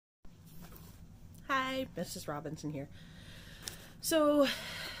Hi, Mrs. Robinson here. So,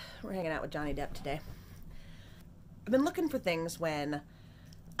 we're hanging out with Johnny Depp today. I've been looking for things when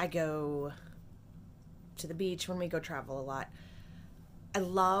I go to the beach, when we go travel a lot. I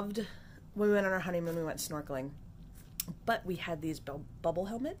loved when we went on our honeymoon, we went snorkeling, but we had these bubble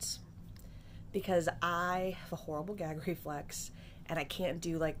helmets because I have a horrible gag reflex and I can't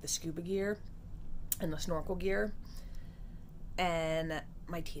do like the scuba gear and the snorkel gear, and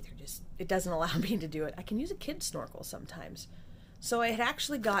my teeth are just, it doesn't allow me to do it. I can use a kid's snorkel sometimes. So I had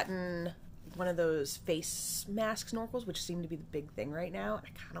actually gotten one of those face mask snorkels, which seem to be the big thing right now. I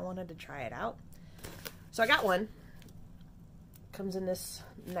kind of wanted to try it out. So I got one. Comes in this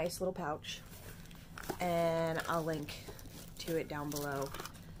nice little pouch, and I'll link to it down below.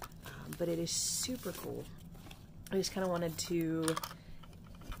 But it is super cool. I just kind of wanted to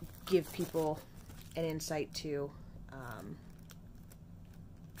give people an insight to,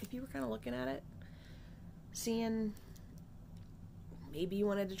 if you were kind of looking at it, seeing maybe you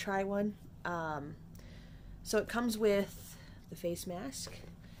wanted to try one. So it comes with the face mask,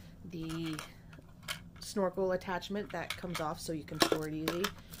 the snorkel attachment that comes off so you can store it easy,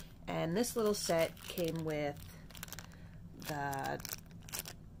 and this little set came with the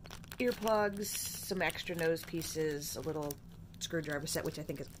earplugs, some extra nose pieces, a little screwdriver set, which I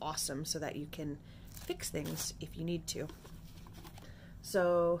think is awesome so that you can fix things if you need to.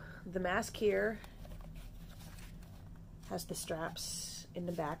 So the mask here has the straps in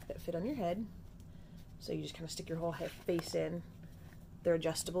the back that fit on your head, so you just kind of stick your whole face in. They're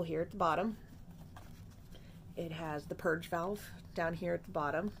adjustable here at the bottom. It has the purge valve down here at the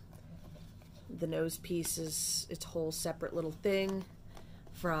bottom. The nose piece is its whole separate little thing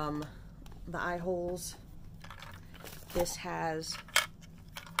from the eye holes. This has,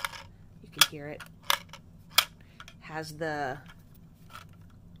 you can hear it, has the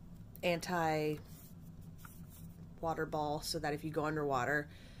anti-water ball so that if you go underwater,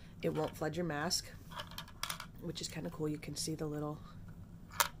 it won't flood your mask, which is kind of cool. You can see the little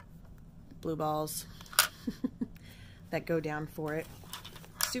blue balls that go down for it.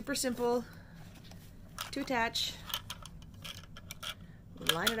 Super simple to attach.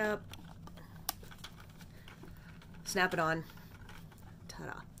 Line it up, snap it on,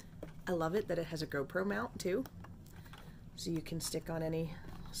 ta-da. I love it that it has a GoPro mount too, so you can stick on any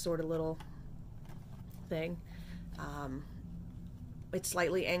sort of little thing. It's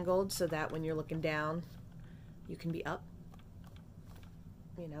slightly angled so that when you're looking down, you can be up,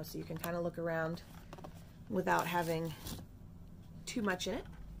 you know, so you can kind of look around without having too much in it.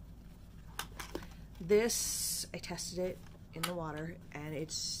 This, I tested it in the water and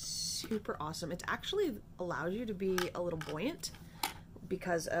it's super awesome. It actually allows you to be a little buoyant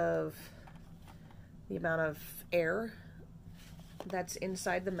because of the amount of air that's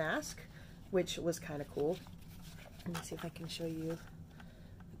inside the mask, which was kind of cool. Let me see if I can show you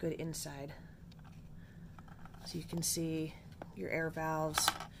a good inside. So you can see your air valves,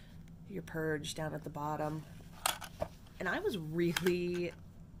 your purge down at the bottom. And I was really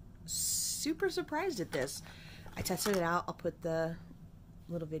super surprised at this. I tested it out. I'll put the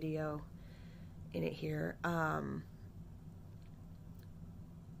little video in it here.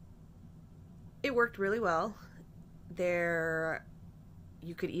 It worked really well. There,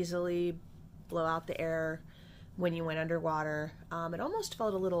 you could easily blow out the air when you went underwater. It almost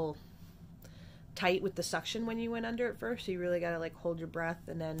felt a little tight with the suction when you went under at first, so you really gotta like hold your breath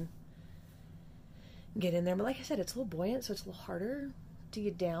and then get in there. But like I said, it's a little buoyant, so it's a little harder to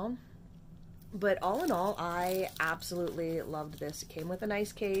get down. But all in all, I absolutely loved this. It came with a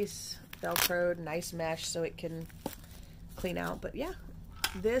nice case, Velcroed, nice mesh so it can clean out. But yeah,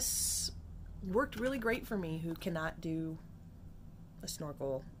 this worked really great for me who cannot do a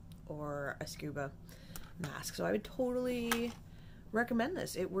snorkel or a scuba mask. So I would totally recommend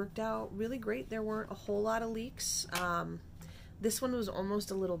this. It worked out really great. There weren't a whole lot of leaks. This one was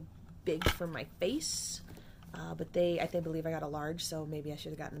almost a little big for my face, but I believe I got a large, so maybe I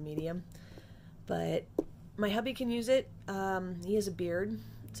should have gotten a medium. But my hubby can use it. He has a beard,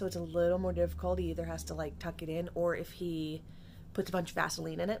 so it's a little more difficult. He either has to like tuck it in, or if he puts a bunch of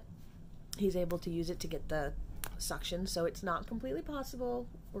Vaseline in it, he's able to use it to get the suction. So it's not completely possible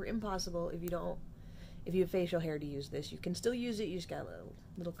or impossible if you have facial hair to use this. You can still use it. You just got a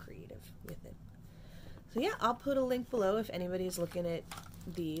little creative with it. So yeah, I'll put a link below if anybody's looking at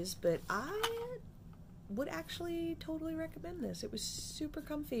these. But I would actually totally recommend this. It was super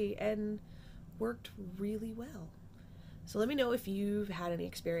comfy and worked really well. So let me know if you've had any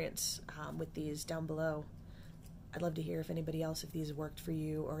experience with these down below. I'd love to hear if anybody else, if these worked for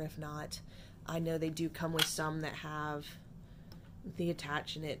you, or if not. I know they do come with some that have the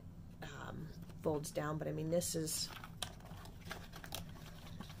attach, and it folds down, but I mean, this is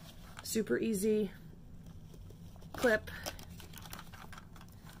super easy. Clip.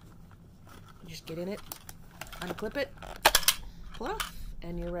 Just get in it, unclip it, pull it off,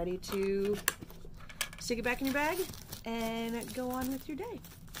 and you're ready to stick it back in your bag and go on with your day.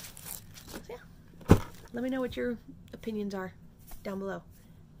 So yeah, let me know what your opinions are down below.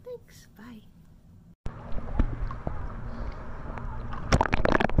 Thanks, bye.